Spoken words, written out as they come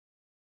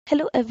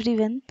Hello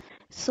everyone.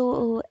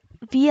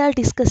 We are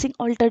discussing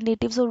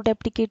alternatives of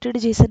deprecated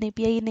JSON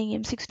API in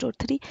AEM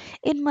 6.3.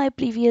 In my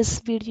previous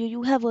video,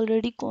 you have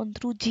already gone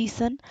through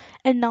JSON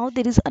and now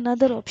there is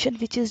another option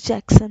which is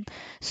Jackson.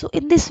 So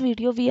in this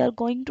video, we are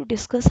going to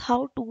discuss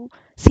how to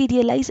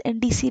serialize and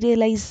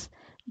deserialize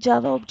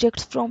Java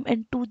objects from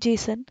and to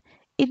JSON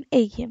in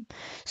AEM.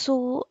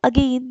 So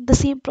again, the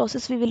same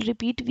process we will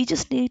repeat. We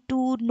just need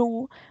to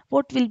know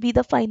what will be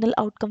the final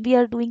outcome. We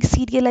are doing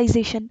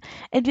serialization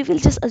and we will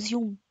just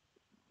assume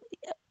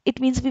it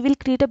means we will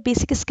create a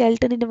basic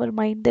skeleton in our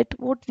mind that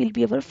what will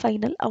be our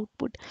final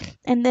output,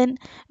 and then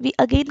we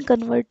again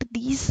convert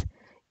these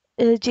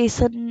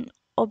JSON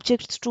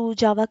objects to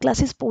Java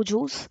classes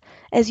pojos,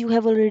 as you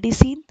have already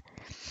seen.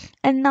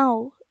 And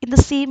now in the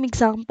same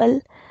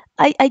example,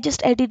 I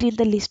just added in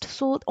the list,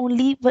 so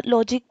only what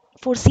logic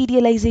for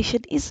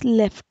serialization is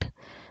left.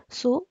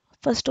 So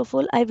first of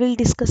all, I will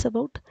discuss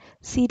about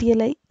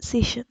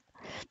serialization.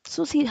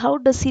 So see, how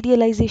does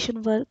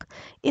serialization work?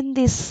 In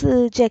this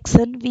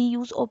Jackson, we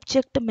use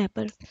object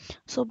mapper.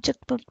 So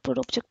object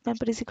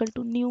mapper is equal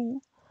to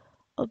new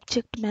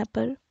object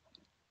mapper,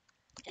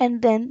 and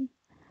then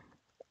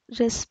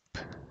resp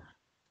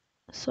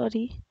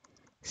sorry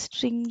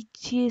string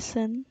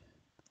JSON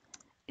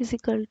is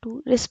equal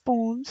to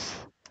response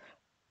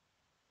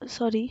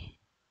sorry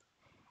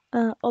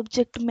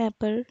object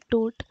mapper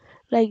dot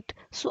write.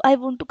 So I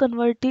want to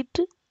convert it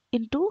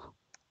into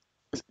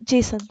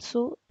JSON.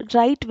 So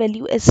write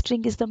value as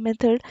string is the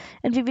method,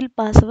 and we will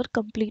pass our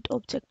complete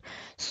object.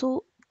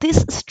 So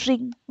this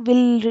string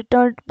will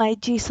return my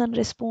JSON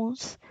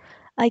response.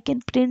 I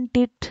can print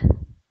it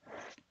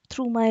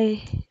through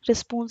my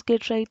response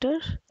get writer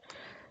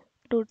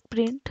dot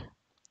print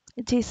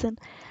JSON.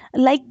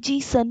 Like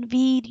JSON,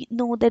 we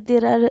know that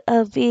there are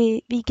a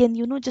way we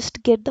can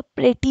just get the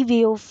pretty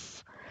way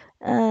of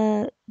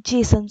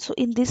JSON. So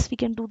in this we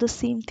can do the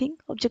same thing.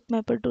 Object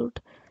mapper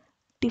dot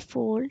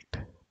default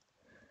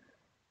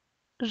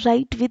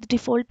write with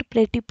default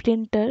pretty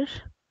printer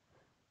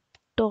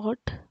dot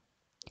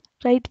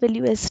write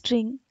value as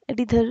string, and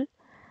either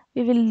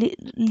we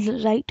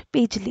will write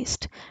page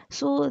list.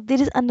 So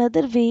there is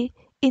another way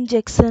in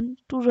Jackson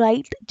to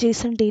write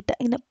JSON data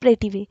in a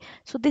pretty way.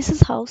 So this is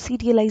how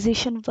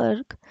serialization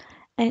work.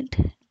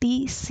 And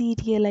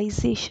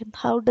deserialization,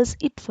 how does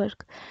it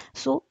work?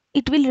 So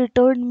it will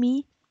return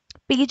me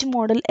page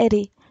model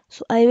array.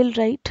 So I will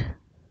write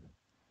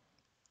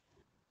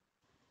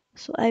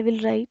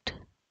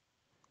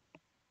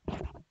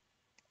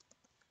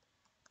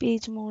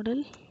page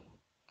model,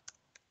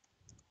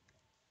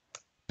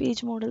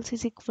 page models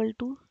is equal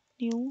to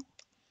new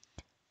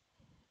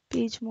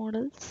page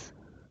models,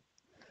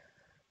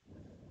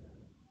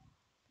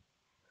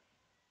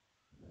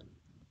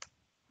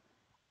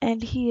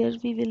 and here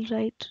we will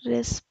write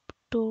resp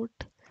dot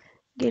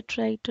get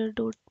writer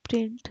dot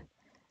print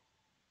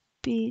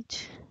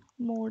page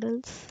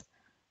models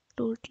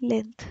dot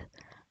length.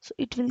 So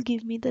it will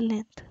give me the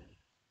length.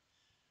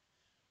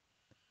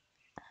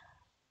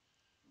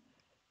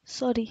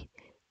 Sorry,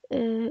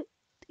 uh,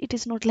 it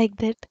is not like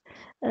that.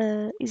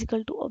 Is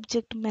equal to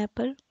object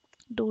mapper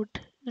dot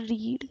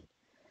read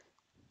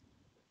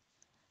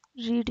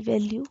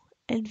value,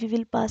 and we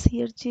will pass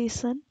here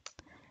JSON,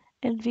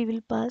 and we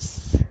will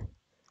pass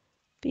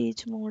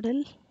page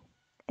model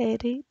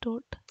array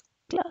dot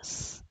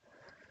class.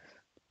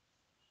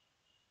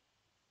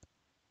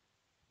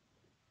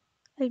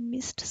 I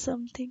missed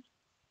something.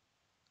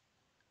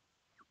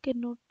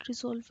 Cannot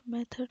resolve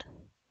method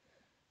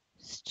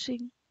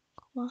string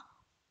comma.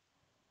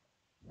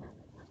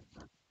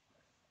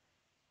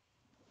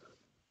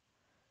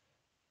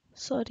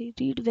 Sorry,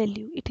 read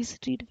value. It is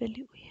read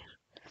value here.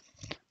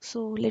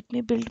 So let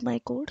me build my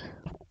code.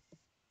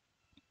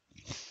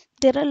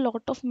 There are a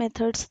lot of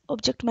methods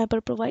object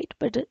mapper provide,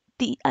 but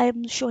I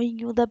am showing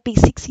you the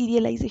basic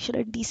serialization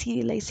and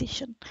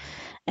deserialization,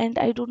 and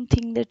I don't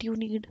think that you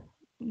need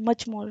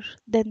much more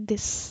than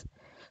this.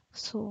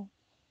 So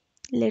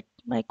let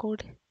my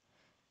code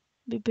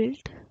be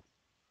built.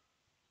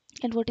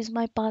 And what is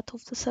my path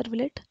of the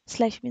servlet?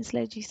 Slash bin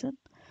slash json.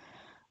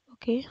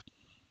 Okay,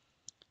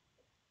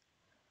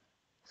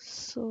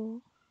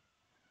 so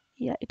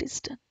yeah, it is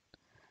done.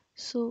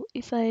 So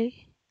if I,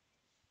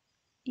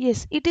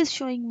 yes, it is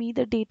showing me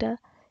the data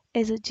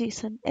as a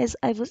JSON as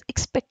I was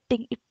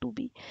expecting it to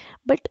be.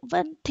 But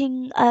one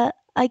thing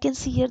I can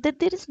see here that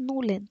there is no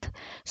length.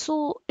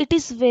 So it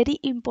is very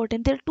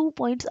important. There are 2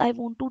 points I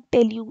want to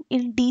tell you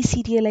in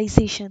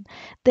deserialization,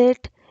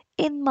 that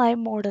in my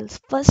models,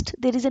 first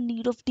there is a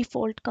need of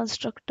default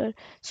constructor.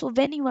 So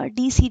when you are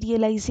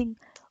deserializing,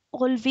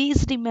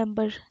 always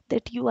remember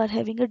that you are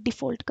having a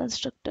default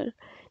constructor.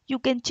 You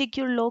can check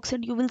your logs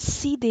and you will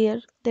see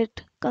there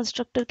that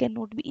constructor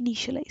cannot be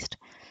initialized.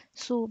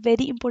 So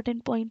very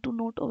important point to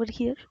note over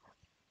here.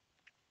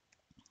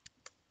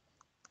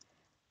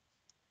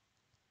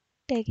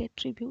 Tag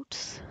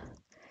attributes.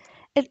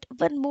 And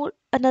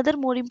another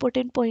more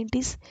important point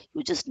is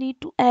you just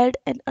need to add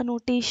an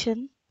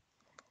annotation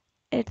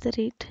at the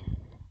rate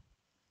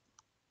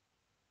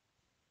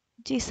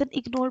JSON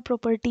ignore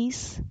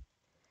properties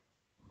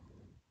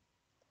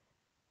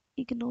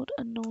ignore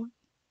unknown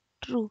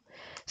true.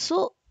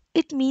 So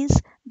it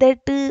means that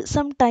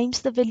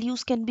sometimes the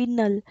values can be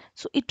null,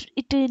 so it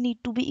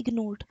need to be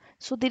ignored.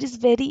 So there is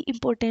very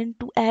important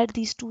to add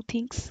these two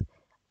things,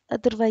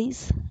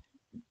 otherwise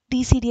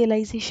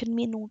deserialization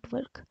may not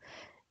work.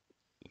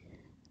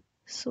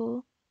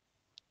 So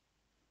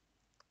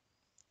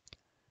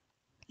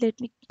let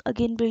me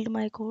again build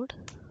my code.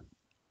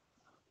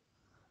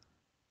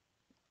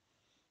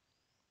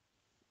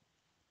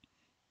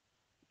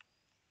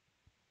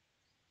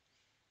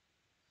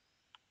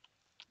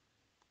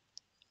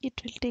 It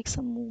will take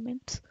some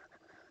moments.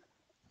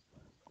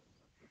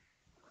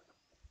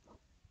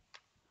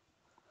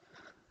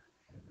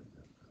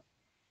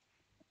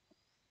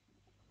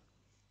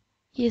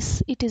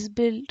 Yes, it is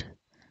built.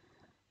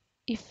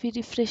 If we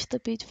refresh the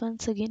page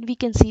once again, we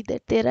can see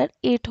that there are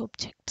 8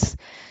 objects.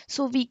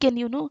 So we can,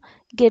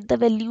 get the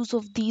values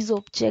of these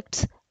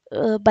objects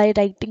by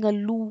writing a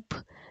loop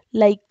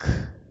like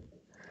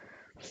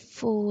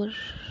for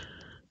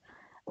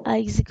I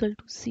is equal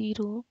to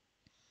 0,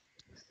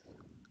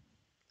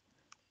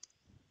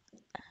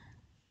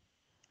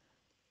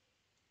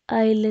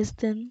 I less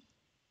than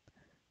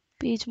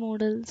page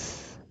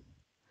models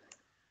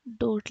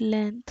dot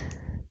length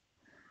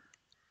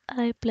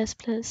I plus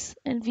plus,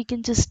 and we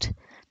can just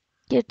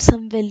get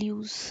some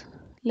values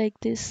like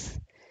this,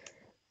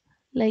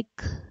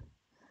 like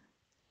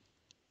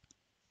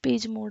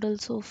page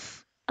models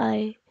of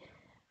I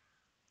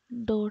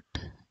dot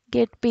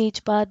get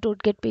page bar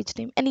dot get page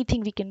name,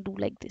 anything we can do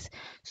like this.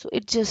 So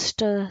it's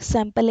just a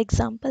sample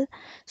example.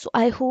 So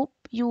I hope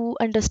you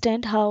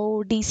understand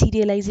how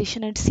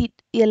deserialization and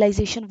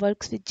serialization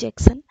works with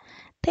Jackson.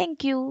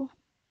 Thank you.